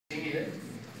here,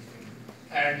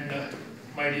 and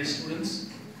my dear students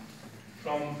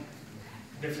from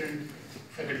different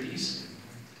faculties,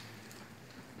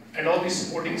 and all the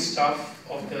supporting staff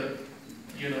of the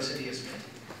university as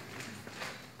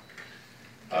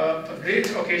well. A great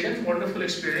occasion, wonderful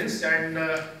experience, and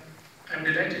I'm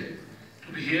delighted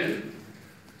to be here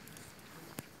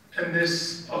in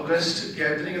this august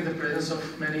gathering in the presence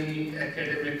of many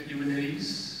academic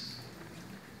luminaries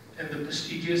in the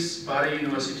prestigious Bahra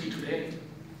University today.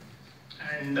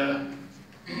 And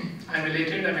I'm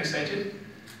elated, I'm excited,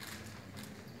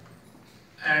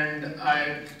 and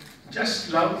I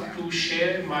just love to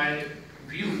share my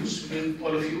views with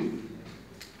all of you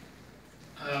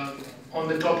on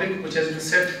the topic which has been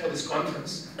set for this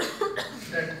conference,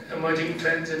 that emerging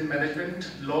trends in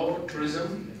management, law,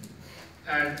 tourism,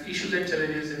 and issues and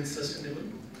challenges in sustainable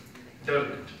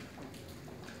development.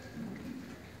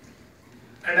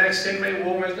 And I extend my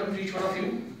warm welcome to each one of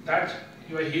you that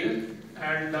you are here,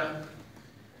 and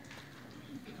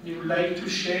we would like to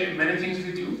share many things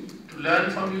with you, to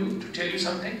learn from you, to tell you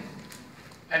something,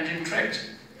 and interact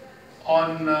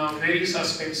on various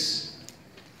aspects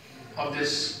of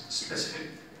this specific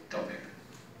topic.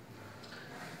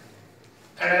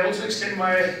 And I also extend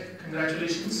my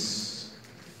congratulations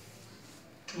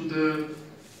to the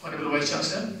Honorable Vice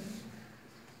Chancellor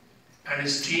and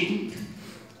his team,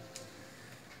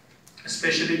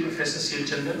 especially Professor C.L.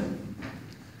 Chandan,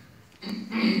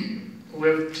 who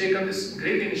have taken this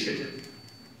great initiative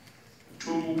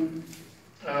to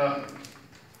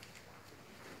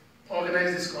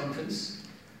organize this conference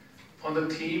on the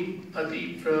theme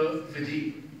Ati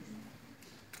Pravidhi,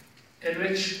 in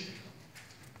which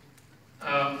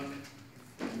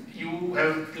you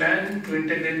have planned to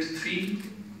integrate three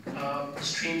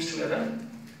streams together,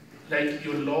 like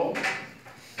your law,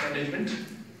 management,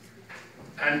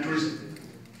 and tourism,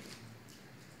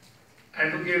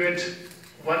 and to give it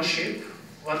one shape,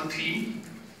 one theme,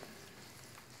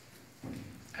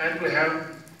 and to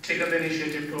have taken the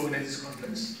initiative to organize this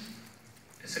conference.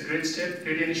 It's a great step,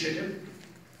 great initiative,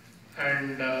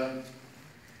 and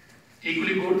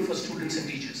equally good for students and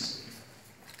teachers.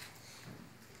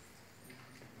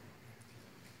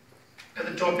 And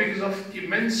the topic is of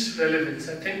immense relevance.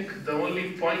 I think the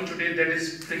only point today that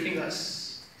is pricking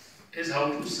us is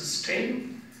how to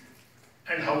sustain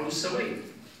and how to survive.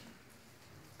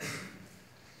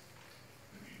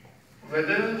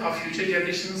 Whether our future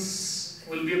generations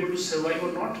will be able to survive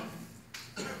or not,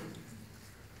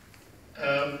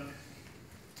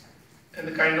 and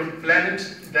the kind of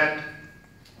planet that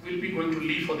we'll be going to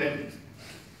leave for them.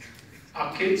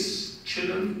 Our kids,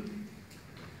 children,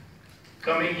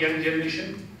 coming young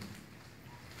generation,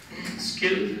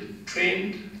 skilled,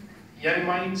 trained, young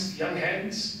minds, young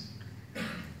hands,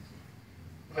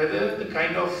 whether the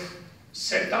kind of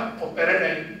setup or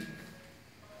paradigm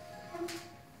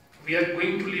we are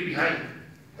going to leave behind,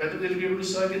 whether they'll be able to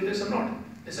survive in this or not,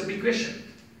 it's a big question.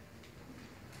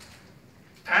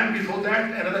 And before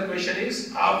that, another question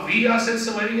is, are we ourselves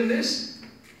surviving in this?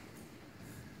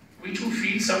 We too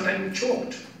feel sometimes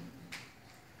choked,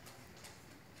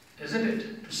 isn't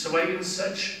it? To survive in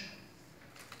such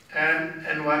an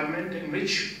environment in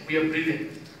which we are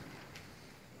breathing.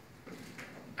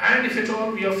 And if at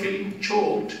all we are feeling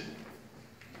choked,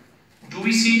 do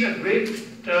we see a great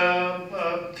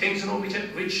things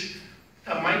which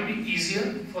might be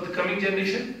easier for the coming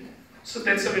generation? So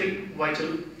that's a very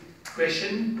vital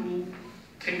question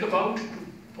to think about, to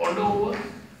ponder over,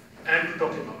 and to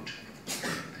talk about.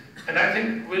 And I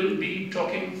think we'll be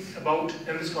talking about,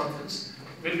 in this conference,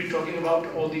 we'll be talking about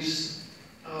all these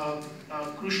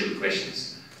crucial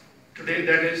questions today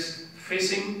that is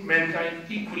facing mankind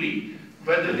equally,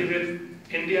 whether they live in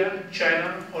India,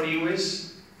 China, or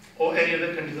US, or any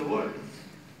other country of the world.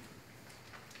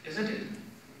 Isn't it?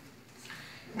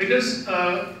 Because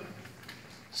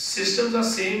systems are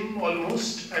same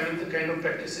almost, the kind of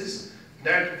practices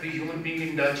that we human beings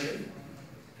indulge in.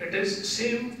 It is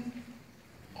same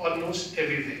almost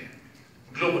everywhere,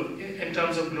 global, in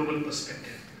terms of global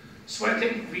perspective. So I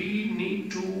think we need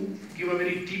to give a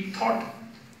very deep thought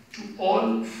to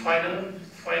all final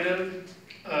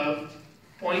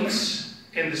points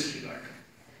in this regard.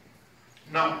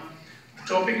 Now, the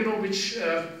topic, which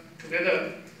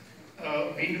together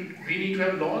we need to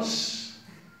have laws.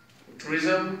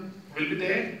 Tourism will be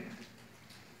there,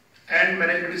 and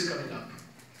management is coming up.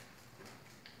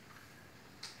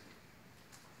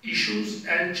 Issues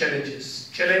and challenges.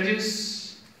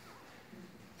 Challenges,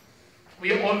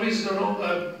 we are always,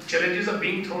 challenges are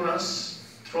being thrown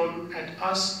at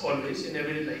us always in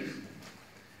everyday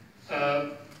life.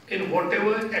 In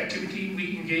whatever activity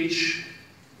we engage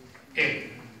in.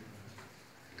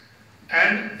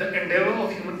 And the endeavor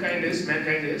of mankind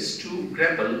is to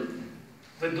grapple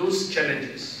with those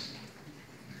challenges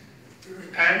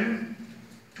and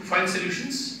to find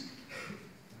solutions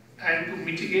and to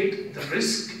mitigate the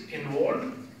risk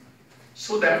involved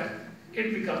so that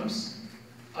it becomes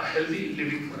a healthy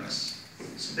living for us.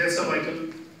 So that's a vital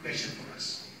question for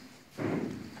us.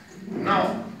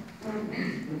 Now,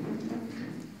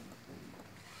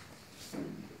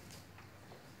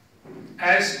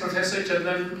 as Professor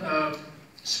Chandan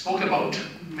spoke about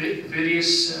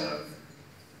various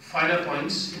finer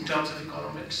points in terms of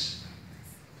economics,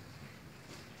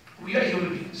 we are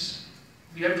human beings.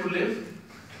 We have to live,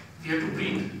 we have to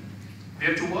breathe, we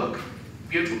have to work,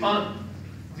 we have to earn,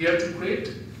 we have to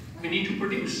create, we need to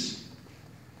produce.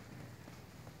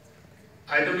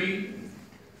 Either we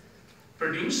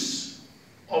produce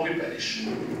or we perish.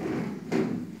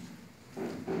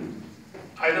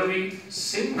 Either we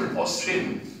sink or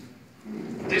swim.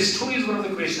 This too is one of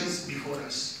the questions before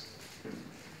us.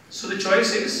 So the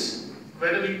choice is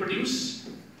whether we produce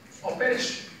or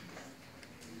perish.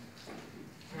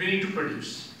 We need to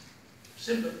produce.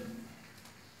 Simple.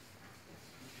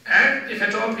 And if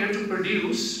at all we have to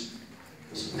produce,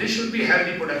 this should be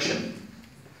healthy production.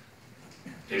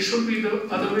 It should be the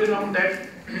other way around, that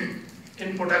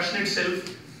in production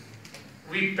itself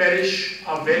we perish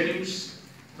our values,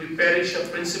 we perish our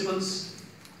principles,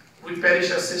 we perish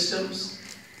our systems,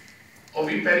 or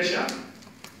we perish our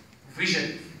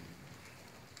vision.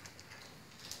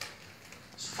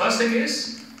 So first thing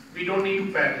is, we don't need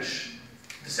to perish.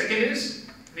 The second is,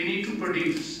 we need to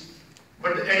produce.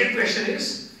 But the added question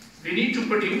is, we need to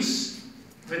produce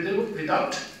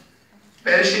without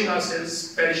perishing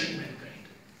ourselves, perishing mankind.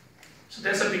 So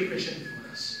that's a big question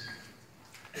for us.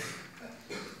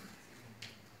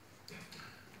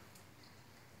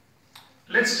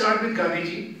 Let's start with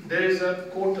Gandhiji. There is a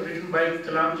quote written by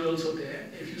Kalamji also there.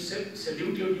 If you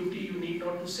salute your duty, you need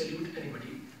not to salute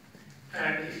anybody.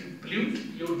 And if you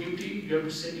pollute your duty, you have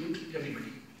to salute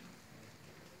everybody.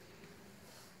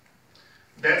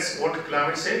 That's what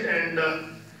Kalamji said, and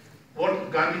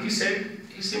what Gandhiji said,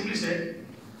 he simply said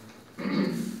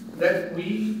that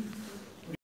we